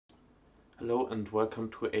Hello and welcome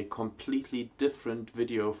to a completely different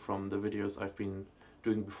video from the videos I've been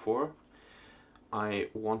doing before. I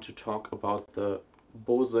want to talk about the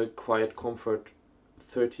Bose Quiet Comfort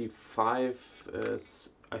 35.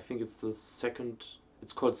 I think it's the second,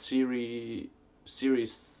 it's called Series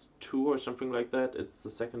 2 or something like that. It's the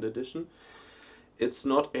second edition. It's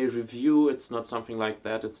not a review, it's not something like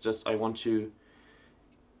that. It's just I want to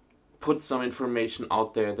put some information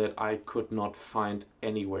out there that I could not find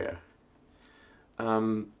anywhere.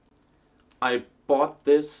 I bought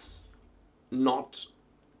this not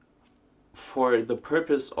for the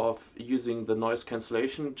purpose of using the noise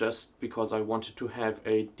cancellation, just because I wanted to have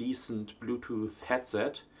a decent Bluetooth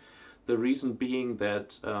headset. The reason being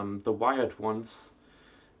that the wired ones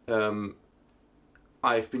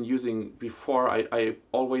I've been using before, I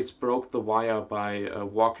always broke the wire by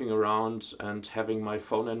walking around and having my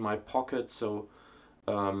phone in my pocket, so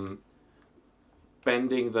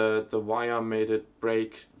bending the wire made it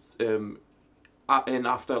break, and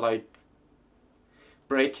after like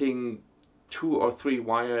breaking 2 or 3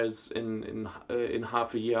 wires in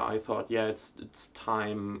half a year, I thought, yeah, it's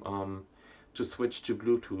time to switch to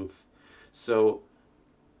Bluetooth. So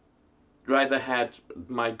right ahead,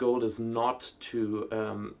 my goal is not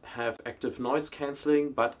to have active noise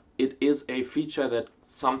cancelling, but it is a feature that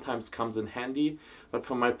sometimes comes in handy. But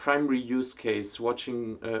for my primary use case,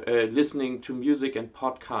 listening to music and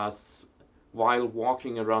podcasts while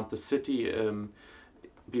walking around the city,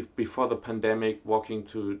 before the pandemic, walking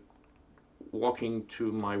to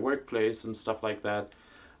my workplace and stuff like that.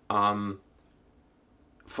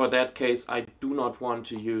 For that case, I do not want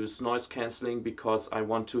to use noise cancelling because I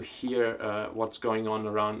want to hear what's going on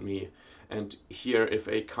around me and hear if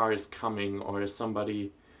a car is coming or if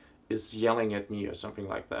somebody is yelling at me or something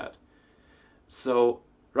like that. So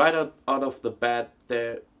right out of the bat,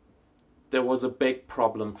 there was a big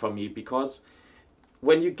problem for me, because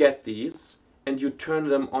when you get these and you turn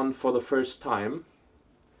them on for the first time,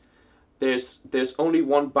 there's only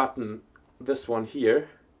one button, this one here,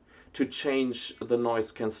 to change the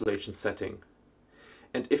noise cancellation setting.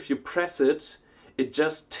 And if you press it, it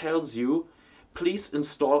just tells you, please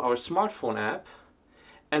install our smartphone app,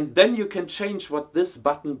 and then you can change what this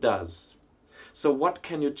button does. So what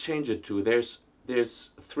can you change it to?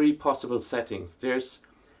 There's 3 possible settings. There's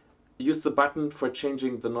use the button for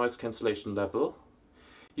changing the noise cancellation level,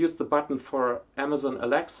 use the button for Amazon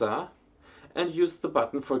Alexa, and use the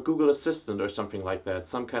button for Google Assistant or something like that,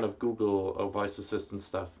 some kind of Google or voice assistant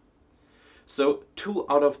stuff. So 2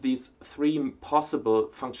 out of these 3 possible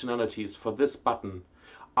functionalities for this button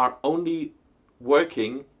are only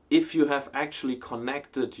working if you have actually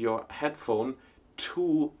connected your headphone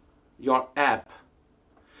to your app.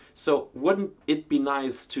 So wouldn't it be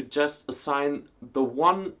nice to just assign the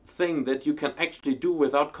one thing that you can actually do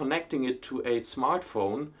without connecting it to a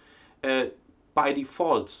smartphone by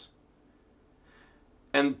default?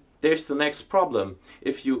 And there's the next problem.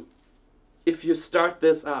 If you start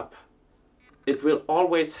this up, it will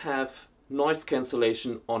always have noise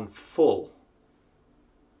cancellation on full.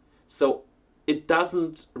 So it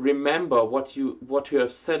doesn't remember what you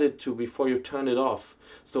have set it to before you turn it off.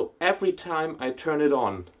 So every time I turn it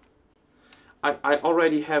on, I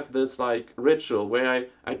already have this like ritual where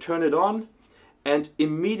I turn it on, and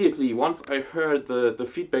immediately once I heard the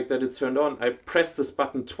feedback that it's turned on, I press this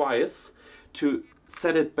button twice to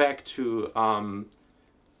set it back to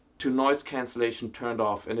noise cancellation turned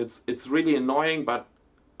off. And it's really annoying, but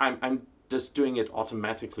I'm just doing it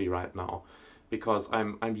automatically right now because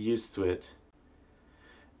I'm used to it.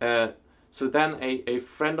 So then a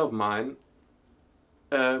friend of mine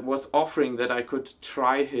was offering that I could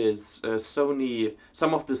try his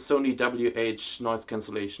some of the Sony WH noise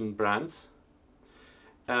cancellation brands,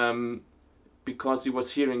 because he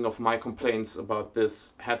was hearing of my complaints about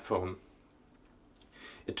this headphone.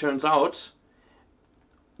 It turns out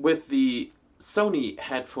with the Sony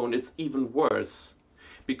headphone it's even worse,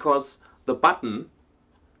 because the button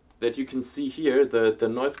that you can see here, the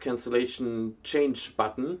noise cancellation change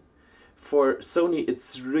button, for Sony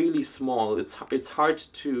it's really small. It's hard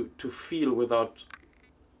to feel without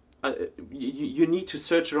you need to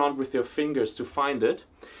search around with your fingers to find it,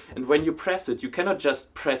 and when you press it, you cannot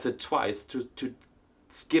just press it twice to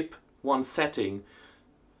skip one setting,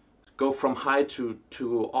 go from high to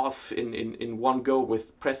off in one go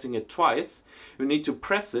with pressing it twice. You need to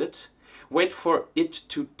press it, wait for it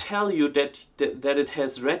to tell you that it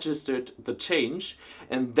has registered the change,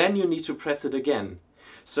 and then you need to press it again.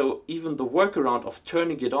 So even the workaround of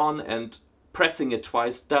turning it on and pressing it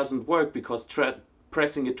twice doesn't work, because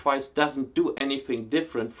pressing it twice doesn't do anything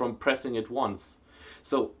different from pressing it once.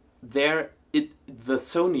 So the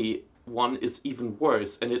Sony one is even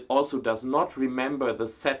worse, and it also does not remember the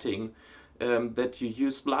setting that you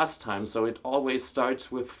used last time, so it always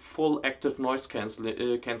starts with full active noise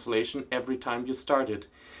cancellation every time you start it.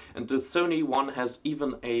 And the Sony one has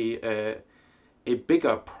even a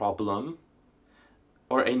bigger problem,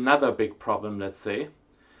 or another big problem, let's say.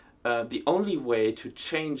 The only way to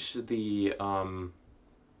change the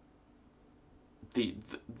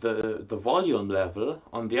volume level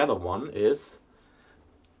on the other one is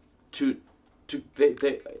to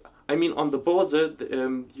I mean, on the Bose,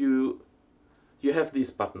 you have these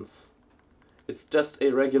buttons. It's just a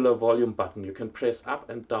regular volume button. You can press up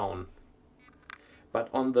and down. But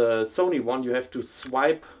on the Sony one, you have to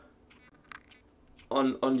swipe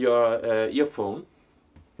on your earphone,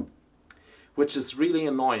 which is really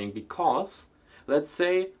annoying because, let's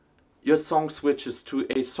say, your song switches to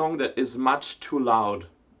a song that is much too loud.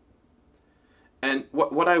 And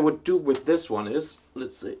what I would do with this one is,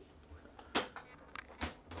 let's see,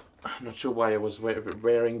 I'm not sure why I was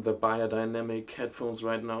wearing the biodynamic headphones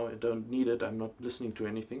right now. I don't need it. I'm not listening to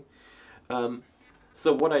anything.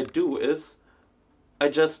 So what I do is I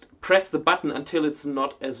just press the button until it's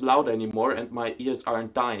not as loud anymore and my ears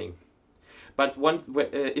aren't dying. But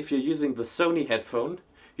if you're using the Sony headphone,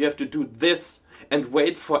 you have to do this and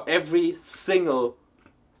wait for every single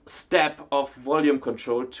step of volume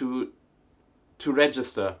control to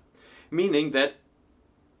register. Meaning that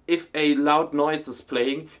if a loud noise is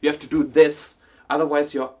playing, you have to do this,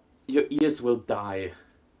 otherwise your ears will die,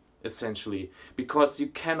 essentially, because you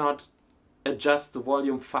cannot adjust the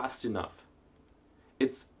volume fast enough.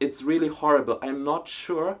 It's really horrible. I'm not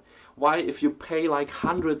sure why, if you pay like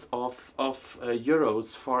hundreds of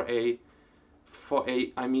euros for a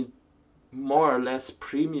I mean, more or less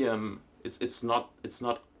premium. It's not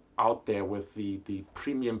out there with the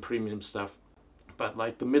premium stuff, but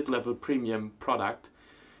like the mid-level premium product,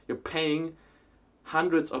 you're paying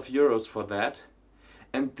hundreds of euros for that,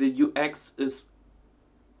 and the UX is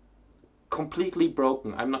completely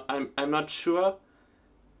broken. I'm not sure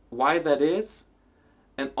why that is,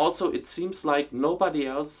 and also it seems like nobody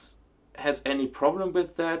else has any problem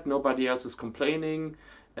with that. Nobody else is complaining.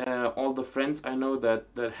 All the friends I know that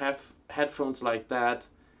have headphones like that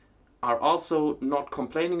are also not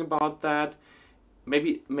complaining about that.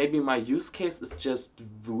 Maybe my use case is just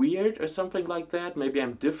weird or something like that. Maybe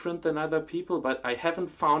I'm different than other people, but I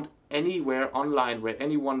haven't found anywhere online where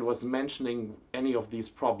anyone was mentioning any of these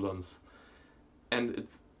problems. And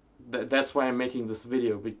that's why I'm making this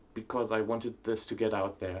video, because I wanted this to get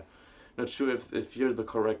out there. Not sure if you're the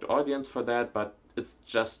correct audience for that, but it's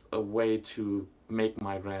just a way to make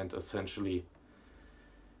my rant, essentially.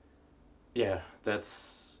 Yeah,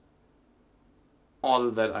 that's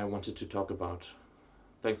all that I wanted to talk about.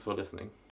 Thanks for listening.